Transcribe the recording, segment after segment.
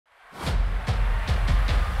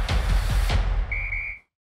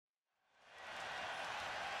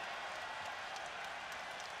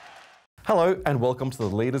Hello and welcome to the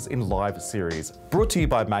Leaders in Live series. Brought to you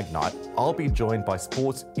by Magnite, I'll be joined by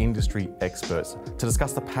sports industry experts to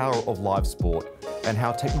discuss the power of live sport and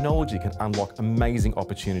how technology can unlock amazing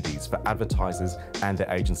opportunities for advertisers and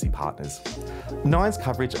their agency partners. Nine's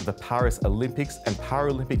coverage of the Paris Olympics and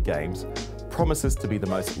Paralympic Games promises to be the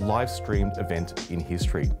most live-streamed event in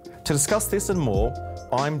history. To discuss this and more,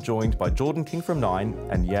 I'm joined by Jordan King from Nine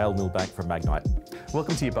and Yael Milbank from Magnite.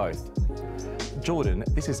 Welcome to you both. Jordan,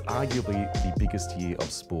 this is arguably the biggest year of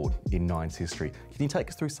sport in Nine's history. Can you take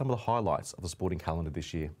us through some of the highlights of the sporting calendar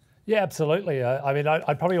this year? Yeah, absolutely.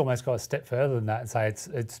 I'd probably almost go a step further than that and say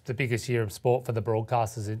it's the biggest year of sport for the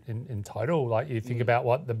broadcasters in total. Like you think about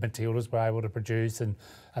what the Matildas were able to produce and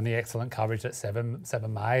the excellent coverage that Seven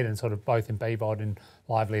made, and sort of both in BVOD and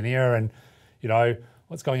live linear, and you know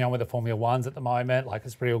what's going on with the Formula Ones at the moment. Like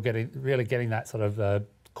it's really getting that sort of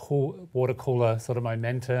cool water cooler sort of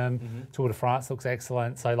momentum. Tour de France looks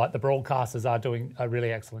excellent. So like the broadcasters are doing a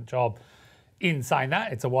really excellent job. In saying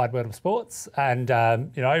that, it's a wide world of sports, and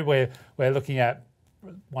you know we're looking at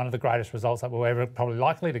one of the greatest results that we're ever probably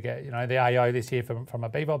likely to get. You know, the AO this year from a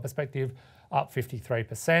BVOD perspective up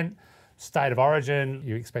 53%. State of Origin,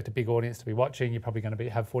 you expect a big audience to be watching. You're probably going to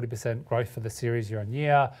have 40% growth for the series year on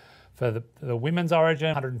year. For the Women's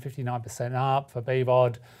Origin, 159% up for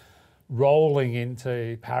BVOD. Rolling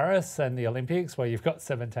into Paris and the Olympics, where you've got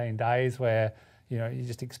 17 days where you know you're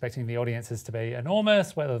just expecting the audiences to be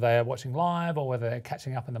enormous, whether they're watching live or whether they're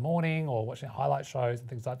catching up in the morning or watching highlight shows and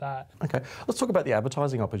things like that. Okay, let's talk about the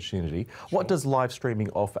advertising opportunity. Sure. What does live streaming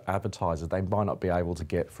offer advertisers they might not be able to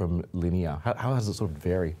get from linear? How does it sort of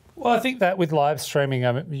vary? Well, I think that with live streaming,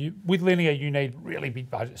 with linear, you need really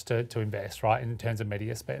big budgets to invest, right, in terms of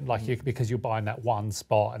media spend, because you're buying that one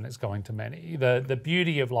spot and it's going to many. The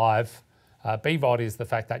beauty of live BVOD is the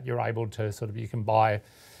fact that you're able to you can buy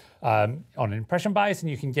on an impression base,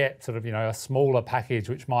 and you can get a smaller package,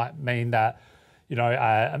 which might mean that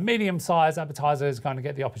a medium-sized advertiser is going to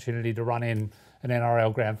get the opportunity to run in an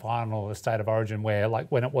NRL Grand Final or a State of Origin, where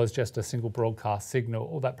when it was just a single broadcast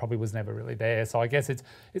signal, that probably was never really there. So I guess it's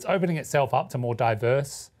opening itself up to more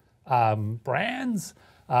diverse brands,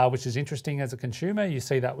 which is interesting as a consumer. You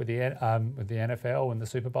see that with the NFL and the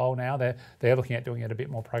Super Bowl now. They're looking at doing it a bit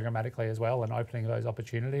more programmatically as well and opening those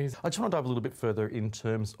opportunities. I just want to dive a little bit further in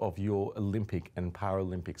terms of your Olympic and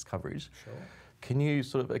Paralympics coverage. Sure. Can you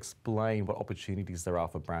sort of explain what opportunities there are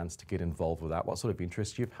for brands to get involved with that, what sort of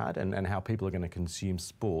interest you've had, and how people are going to consume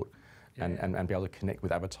sport and be able to connect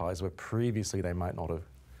with advertisers where previously they might not have?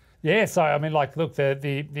 Yeah, so I mean, look,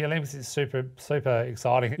 the Olympics is super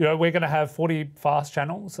exciting. You know, we're going to have 40 fast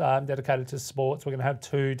channels dedicated to sports. We're going to have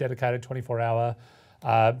 2 dedicated 24-hour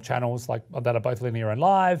channels that are both linear and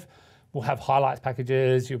live. We'll have highlights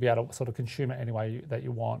packages. You'll be able to sort of consume it any way that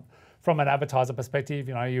you want. From an advertiser perspective,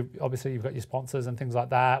 you've got your sponsors and things like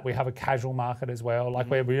that. We have a casual market as well.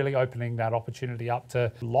 We're really opening that opportunity up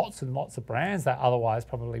to lots and lots of brands that otherwise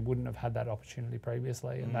probably wouldn't have had that opportunity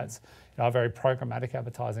previously. And that's a very programmatic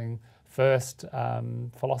advertising first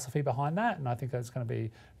philosophy behind that. And I think that's going to be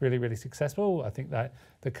really, really successful. I think that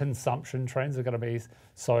the consumption trends are going to be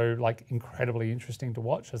so incredibly interesting to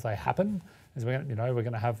watch as they happen. As we're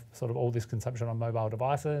going to have sort of all this consumption on mobile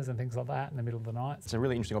devices and things like that in the middle of the night. It's a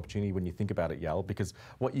really interesting opportunity when you think about it, Yael, because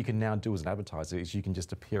what you can now do as an advertiser is you can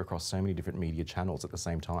just appear across so many different media channels at the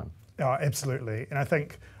same time. Oh, absolutely. And I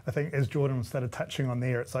think as Jordan started touching on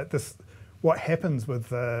there, it's like this. What happens with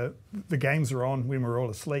the games are on when we're all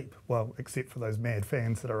asleep? Well, except for those mad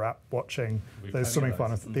fans that are up watching those swimming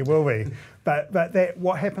finals. There will be. But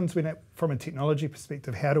what happens from a technology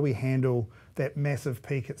perspective, how do we handle that massive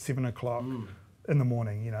peak at 7 o'clock in the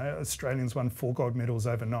morning? Australians won 4 gold medals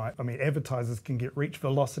overnight. I mean, advertisers can get reach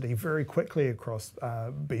velocity very quickly across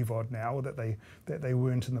BVOD now that they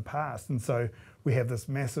weren't in the past. And so we have this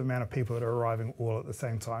massive amount of people that are arriving all at the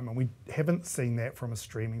same time, and we haven't seen that from a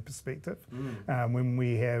streaming perspective. When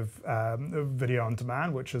we have video on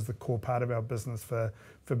demand, which is the core part of our business for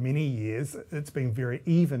many years, it's been very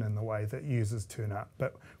even in the way that users turn up.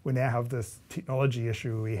 But we now have this technology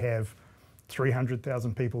issue where we have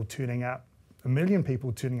 300,000 people turning up, 1 million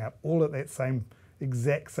people turning up all at that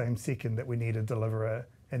exact same second that we need to deliver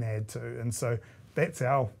an ad to. And so that's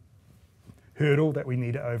our hurdle that we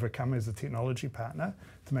need to overcome as a technology partner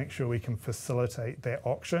to make sure we can facilitate that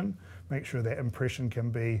auction, make sure that impression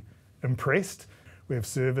can be impressed. We have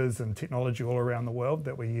servers and technology all around the world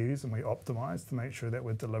that we use and we optimize to make sure that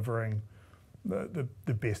we're delivering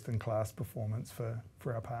the best-in-class performance for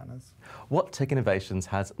our partners. What tech innovations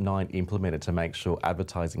has Nine implemented to make sure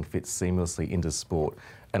advertising fits seamlessly into sport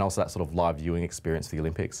and also that sort of live viewing experience for the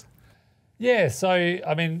Olympics? Yeah, so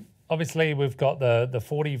I mean, obviously we've got the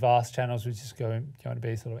 40 vast channels, which is going to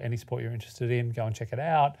be sort of any sport you're interested in. Go and check it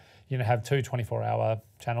out. You know, have 2 24-hour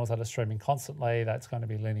channels that are streaming constantly. That's going to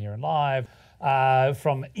be linear and live.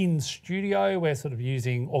 From in studio, we're sort of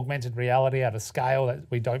using augmented reality at a scale that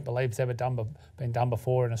we don't believe has ever been done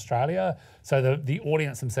before in Australia. So the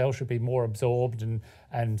audience themselves should be more absorbed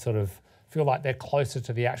and sort of feel like they're closer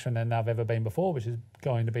to the action than they've ever been before, which is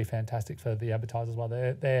going to be fantastic for the advertisers while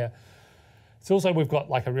they're there. It's also, we've got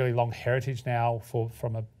like a really long heritage now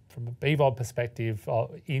from a BVOD perspective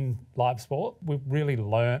in live sport. We've really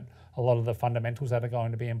learnt a lot of the fundamentals that are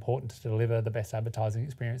going to be important to deliver the best advertising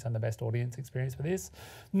experience and the best audience experience for this.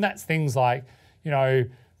 And that's things like, you know,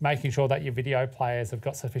 making sure that your video players have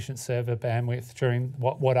got sufficient server bandwidth during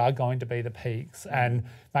what are going to be the peaks, and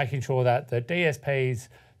making sure that the DSPs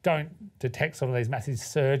don't detect sort of these massive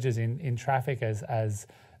surges in traffic as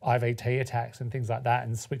IVT attacks and things like that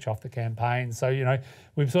and switch off the campaign. So, you know,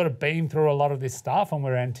 we've sort of been through a lot of this stuff, and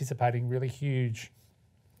we're anticipating really huge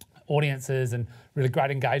audiences and really great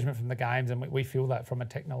engagement from the games, and we feel that from a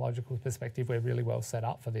technological perspective we're really well set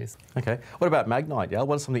up for this. Okay, what about Magnite, Yal?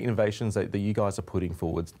 What are some of the innovations that you guys are putting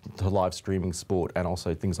forward to live streaming sport and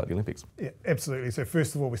also things like the Olympics? Yeah, absolutely. So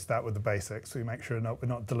first of all, we start with the basics. We make sure we're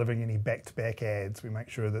not delivering any back-to-back ads. We make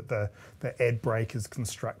sure that the ad break is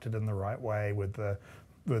constructed in the right way with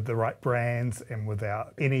the right brands and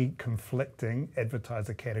without any conflicting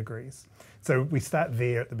advertiser categories. So we start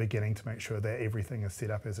there at the beginning to make sure that everything is set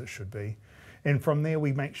up as it should be. And from there,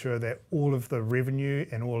 we make sure that all of the revenue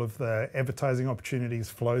and all of the advertising opportunities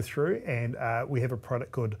flow through, and we have a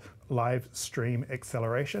product called Live Stream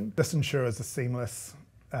Acceleration. This ensures a seamless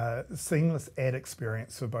ad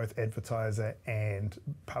experience for both advertiser and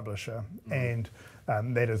publisher, and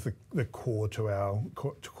that is the core to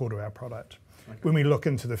our product. Okay. When we look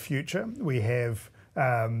into the future, we have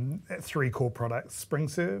 3 core products: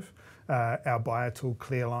 SpringServe, our buyer tool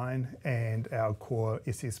Clearline, and our core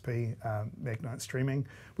SSP Magnite Streaming.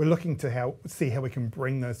 We're looking to see how we can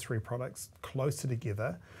bring those 3 products closer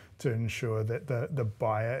together to ensure that the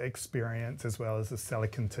buyer experience as well as the seller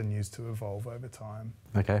continues to evolve over time.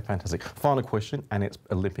 Okay, fantastic. Final question, and it's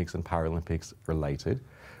Olympics and Paralympics related.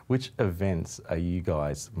 Which events are you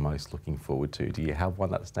guys most looking forward to? Do you have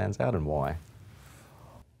one that stands out, and why?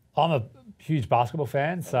 I'm a huge basketball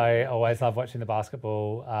fan, so I always love watching the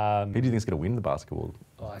basketball. Who do you think is going to win the basketball?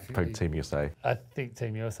 Team USA. I think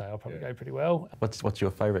Team USA will probably go pretty well. What's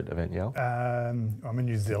your favourite event, Yal? I'm a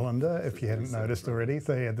New Zealander, if you hadn't noticed already.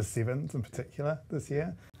 So yeah, the Sevens in particular this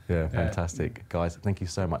year. Yeah, fantastic. Guys, thank you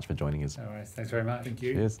so much for joining us. No worries. Thanks very much. Thank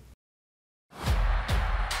you. Cheers.